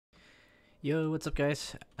Yo, what's up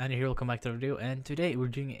guys? Andy here, welcome back to the video, and today we're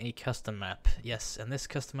doing a custom map. Yes, and this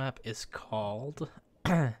custom map is called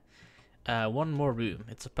One More Room.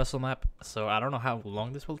 It's a puzzle map, so I don't know how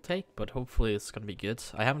long this will take, but hopefully it's gonna be good.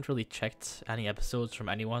 I haven't really checked any episodes from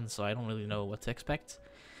anyone, so I don't really know what to expect.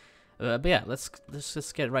 But yeah, let's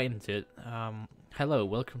just get right into it. Hello,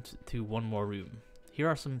 welcome to One More Room. Here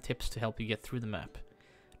are some tips to help you get through the map.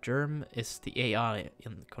 Germ is the AI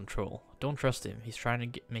in control. Don't trust him. He's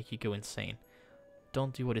trying to make you go insane.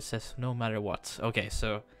 Don't do what he says no matter what. Okay,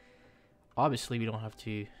 so obviously we don't have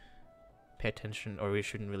to pay attention, or we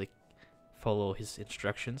shouldn't really follow his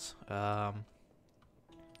instructions.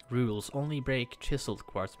 Rules: only break chiseled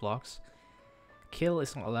quartz blocks. Kill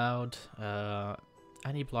is not allowed.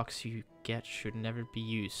 Any blocks you get should never be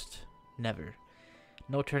used. Never.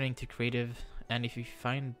 No turning to creative. And if you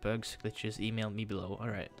find bugs, glitches, email me below.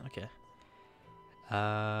 Alright, okay.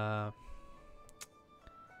 So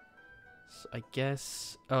I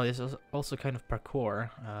guess... Oh, this is also kind of parkour.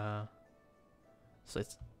 So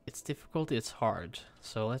it's difficult, it's hard.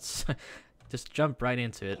 So let's just jump right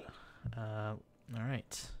into it.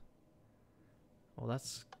 Alright. Well,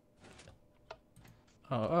 that's...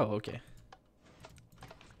 Oh, okay.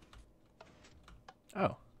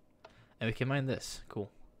 Oh. And we can mine this. Cool.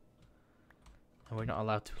 And we're not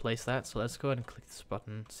allowed to place that, so let's go ahead and click this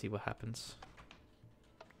button, see what happens.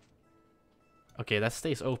 Okay, that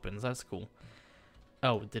stays open, so that's cool.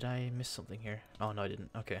 Oh, did I miss something here? Oh, no, I didn't.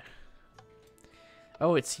 Okay.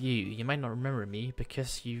 Oh, it's you. You might not remember me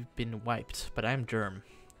because you've been wiped, but I'm Germ.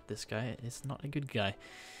 This guy is not a good guy.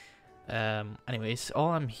 Anyways, all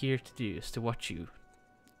I'm here to do is to watch you.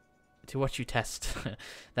 To watch you test.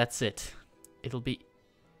 That's it.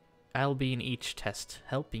 I'll be in each test,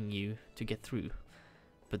 helping you to get through.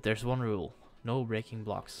 But there's one rule. No breaking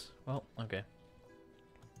blocks. Well, okay.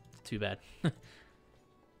 Too bad.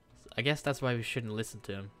 I guess that's why we shouldn't listen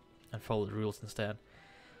to him and follow the rules instead.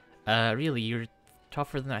 Really, you're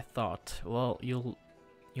tougher than I thought. Well, you'll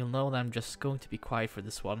know that I'm just going to be quiet for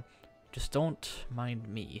this one. Just don't mind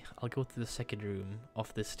me. I'll go to the second room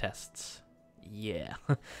of this test. Yeah.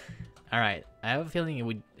 Alright, I have a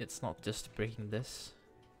feeling it's not just breaking this.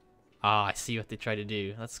 Ah, I see what they try to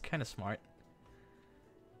do. That's kind of smart.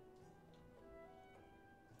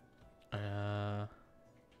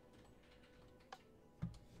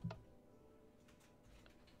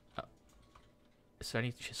 Is there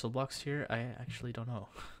any chisel blocks here? I actually don't know.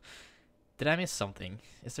 Did I miss something?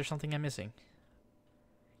 Is there something I'm missing?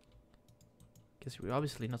 Because we're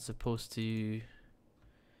obviously not supposed to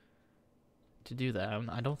do that.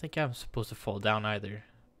 I don't think I'm supposed to fall down either.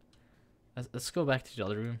 Let's go back to the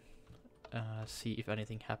other room. See if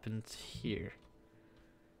anything happened here.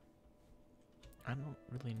 I don't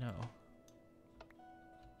really know.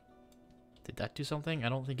 Did that do something? I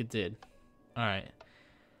don't think it did. Alright.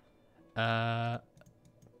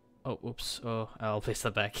 Oh, whoops. Oh, I'll place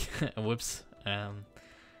that back. Whoops. Now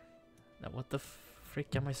what the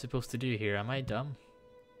frick am I supposed to do here? Am I dumb?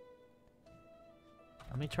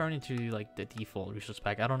 Let me turn into like the default resource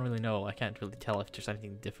pack. I don't really know. I can't really tell if there's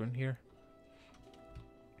anything different here.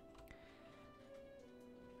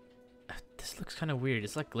 This looks kind of weird.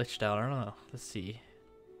 It's like glitched out. I don't know. Let's see.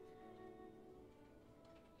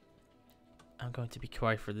 I'm going to be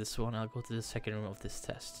quiet for this one. I'll go to the second room of this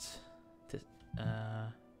test.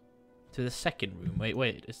 To the second room.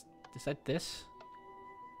 Wait. Is that this?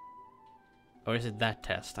 Or is it that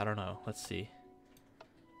test? I don't know. Let's see.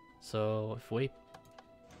 So if we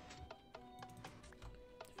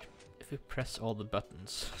press all the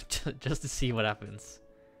buttons just to see what happens.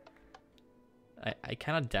 I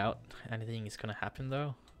kind of doubt anything is gonna happen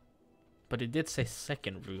though, but it did say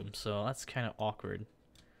second room, so that's kind of awkward.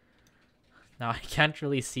 Now I can't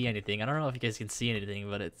really see anything. I don't know if you guys can see anything,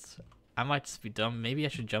 but I might just be dumb. Maybe I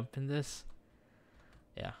should jump in this.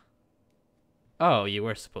 Yeah. Oh, you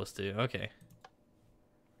were supposed to. Okay.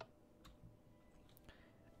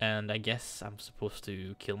 And I guess I'm supposed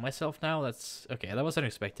to kill myself now. That's okay. That was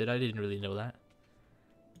unexpected. I didn't really know that.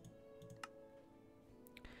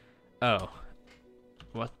 Oh.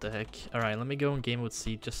 What the heck? Alright, let me go in game mode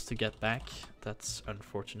C just to get back. That's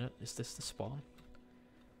unfortunate. Is this the spawn?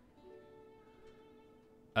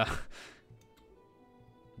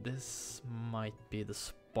 This might be the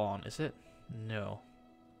spawn, is it? No.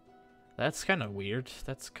 That's kind of weird.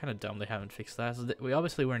 That's kind of dumb they haven't fixed that. So we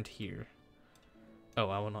obviously weren't here. Oh,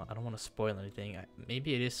 I don't want to spoil anything.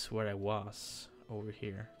 Maybe it is where I was. Over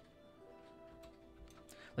here.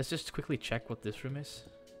 Let's just quickly check what this room is.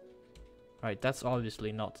 Alright, that's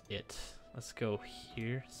obviously not it. Let's go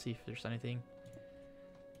here, see if there's anything.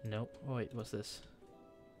 Nope. Oh wait, what's this?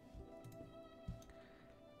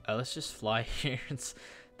 let's just fly here. It's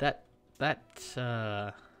that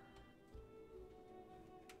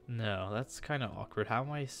no, that's kind of awkward. How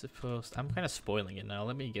am I supposed? I'm kind of spoiling it now.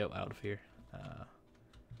 Let me go out of here.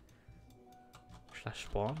 Slash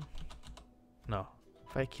spawn. No,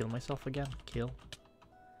 if I kill myself again, kill.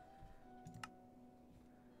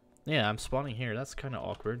 Yeah, I'm spawning here. That's kind of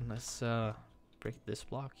awkward. Let's break this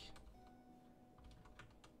block.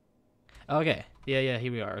 Okay. Yeah,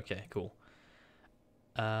 here we are. Okay, cool.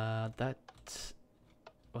 That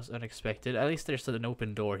was unexpected. At least there's an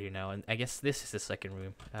open door here now, and I guess this is the second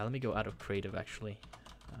room. Let me go out of creative, actually.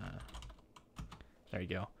 There you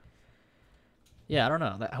go. Yeah, I don't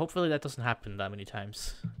know. Hopefully that doesn't happen that many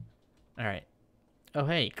times. Alright. Oh,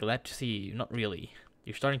 hey, glad to see you. Not really.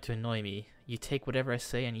 You're starting to annoy me. You take whatever I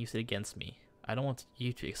say and use it against me. I don't want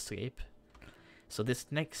you to escape. So this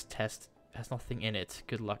next test has nothing in it.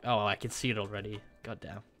 Good luck. Oh, I can see it already. God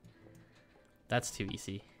damn. That's too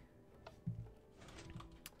easy.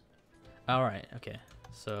 Alright, okay.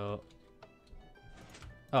 So...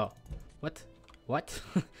 Oh. What? What?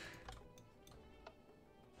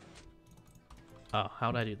 Oh,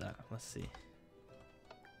 how did I do that? Let's see.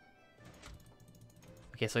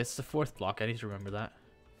 Okay, so it's the fourth block. I need to remember that.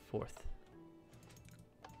 Fourth.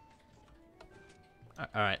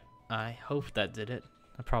 Alright. I hope that did it.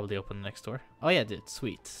 I'll probably open the next door. Oh yeah, it did.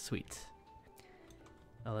 Sweet, sweet.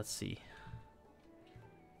 Now let's see.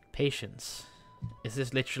 Patience. Is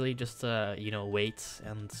this literally just you know, wait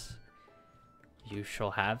and you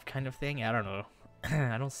shall have kind of thing? I don't know.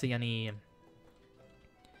 I don't see any...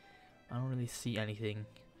 I don't really see anything.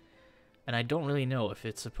 And I don't really know if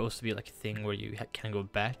it's supposed to be like a thing where you can go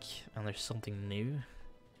back and there's something new.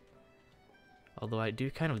 Although I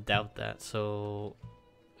do kind of doubt that, so...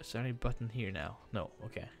 Is there any button here now? No,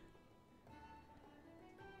 okay.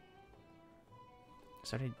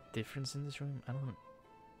 Is there any difference in this room? I don't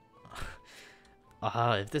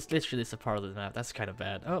know. If this literally is a part of the map, that's kind of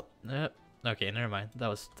bad. Oh, okay, never mind. That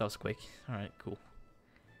was quick. Alright, cool.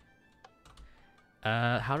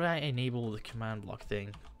 How do I enable the command block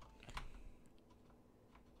thing?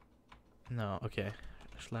 No, okay.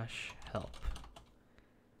 Slash help.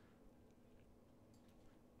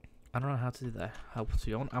 I don't know how to do that. Help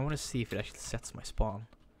to. I want to see if it actually sets my spawn.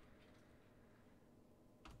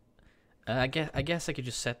 I guess I could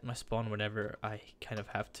just set my spawn whenever I kind of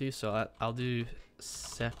have to. So I'll do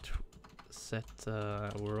set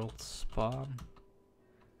world spawn.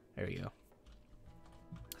 There we go.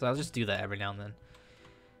 So I'll just do that every now and then.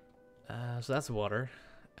 So that's water,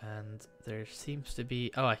 and there seems to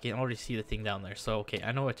be... Oh, I can already see the thing down there. So okay,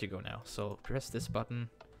 I know where to go now. So press this button,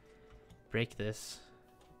 break this,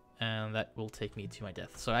 and that will take me to my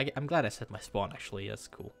death. So I'm glad I set my spawn. Actually, that's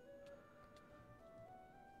cool.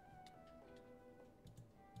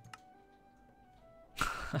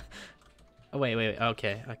 Oh wait,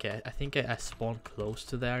 okay. I think I spawned close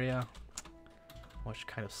to the area, which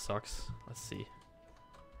kind of sucks. Let's see.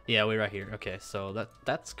 Yeah, we're right here. Okay, so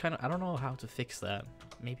that's kind of... I don't know how to fix that.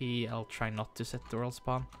 Maybe I'll try not to set the world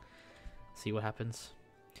spawn. See what happens.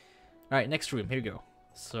 Alright, next room. Here we go.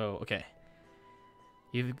 So, okay.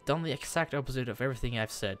 You've done the exact opposite of everything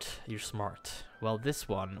I've said. You're smart. Well, this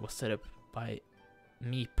one was set up by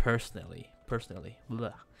me personally.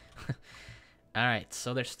 Blah. Alright,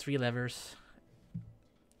 so there's 3 levers.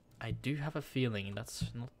 I do have a feeling that's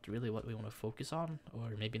not really what we want to focus on. Or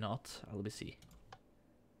maybe not. Let me see.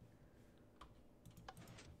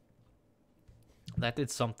 That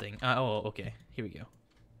did something. Oh, okay. Here we go.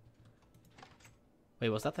 Wait,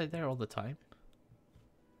 was that there all the time?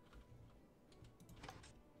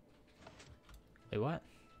 Wait, what?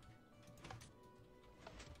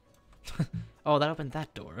 Oh, that opened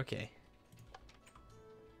that door. Okay.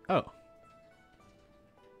 Oh.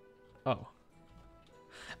 Oh.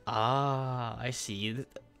 Ah, I see.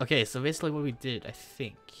 Okay, so basically what we did, I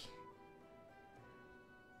think.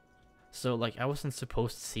 So, like, I wasn't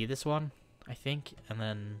supposed to see this one, I think, and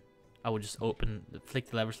then I would just flick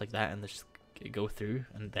the levers like that and just go through,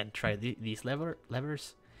 and then try these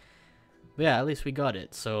levers. But yeah, at least we got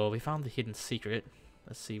it. So we found the hidden secret.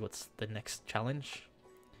 Let's see what's the next challenge.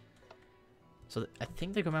 So I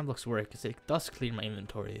think the command blocks work because it does clear my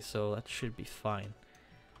inventory, so that should be fine.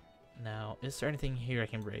 Now, is there anything here I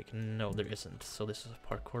can break? No, there isn't. So this is a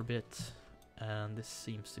parkour bit, and this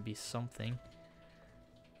seems to be something.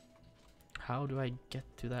 How do I get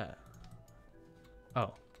to that?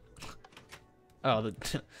 Oh. Oh, well,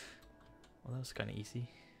 that was kind of easy.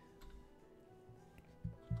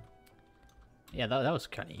 Yeah, that was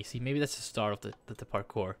kind of easy. Maybe that's the start of the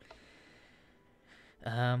parkour.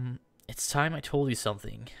 It's time I told you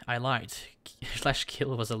something. I lied. Slash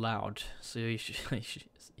kill was allowed. So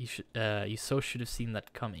You should have seen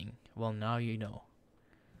that coming. Well, now you know.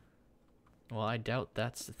 Well, I doubt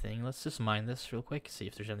that's the thing. Let's just mine this real quick, see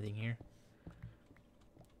if there's anything here.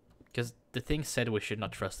 Because the thing said we should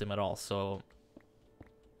not trust him at all, so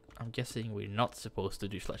I'm guessing we're not supposed to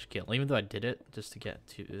do /kill, even though I did it just to get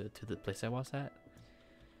to the place I was at.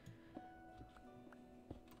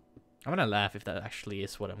 I'm gonna laugh if that actually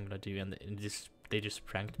is what I'm gonna do, and they just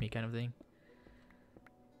pranked me, kind of thing.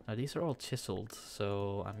 Now these are all chiseled,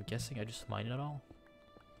 so I'm guessing I just mine it all.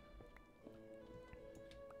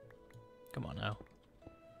 Come on now.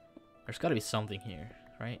 There's gotta be something here,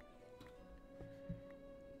 right?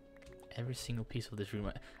 Every single piece of this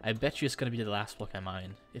room. I bet you it's gonna be the last block I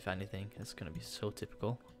mine, if anything. It's gonna be so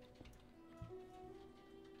typical.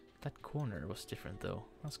 That corner was different though.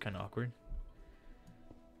 That's kind of awkward.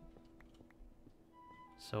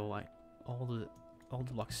 So like all the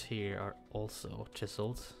blocks here are also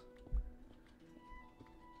chiseled.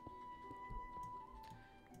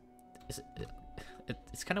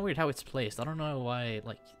 It's kind of weird how it's placed. I don't know why,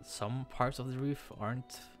 like, some parts of the roof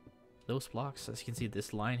aren't those blocks. As you can see,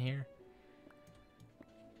 this line here.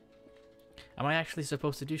 Am I actually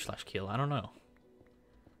supposed to do /kill? I don't know.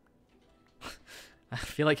 I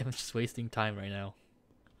feel like I'm just wasting time right now.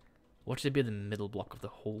 What should be the middle block of the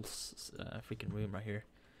whole freaking room right here?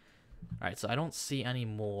 Alright, so I don't see any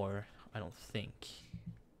more, I don't think.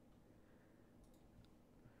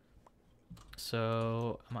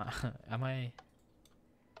 So, am I...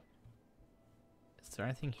 Is there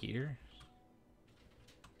anything here?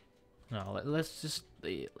 No, let's just...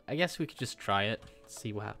 I guess we could just try it,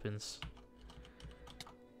 see what happens.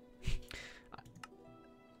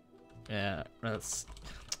 Yeah, that's...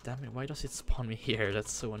 Damn it, why does it spawn me here?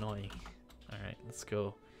 That's so annoying. Alright, let's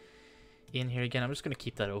go in here again. I'm just gonna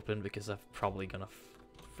keep that open because I'm probably gonna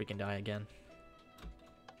freaking die again.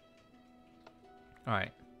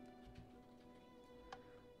 Alright.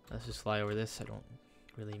 Let's just fly over this. I don't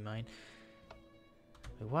really mind.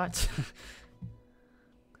 Wait, what?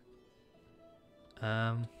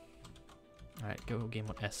 Alright, go game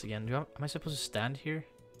on S again. Am I supposed to stand here?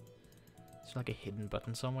 Is there like a hidden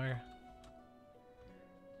button somewhere?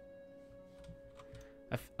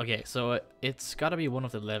 Okay, so it's gotta be one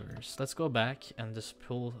of the levers. Let's go back and just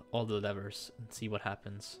pull all the levers and see what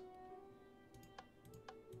happens.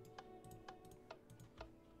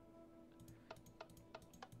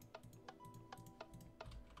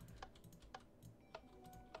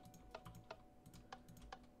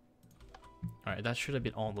 Alright, that should have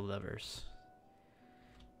been all the levers.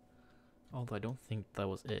 Although I don't think that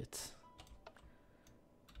was it.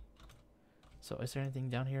 So is there anything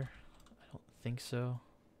down here? I don't think so.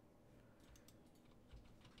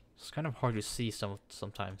 It's kind of hard to see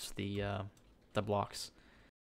sometimes the blocks.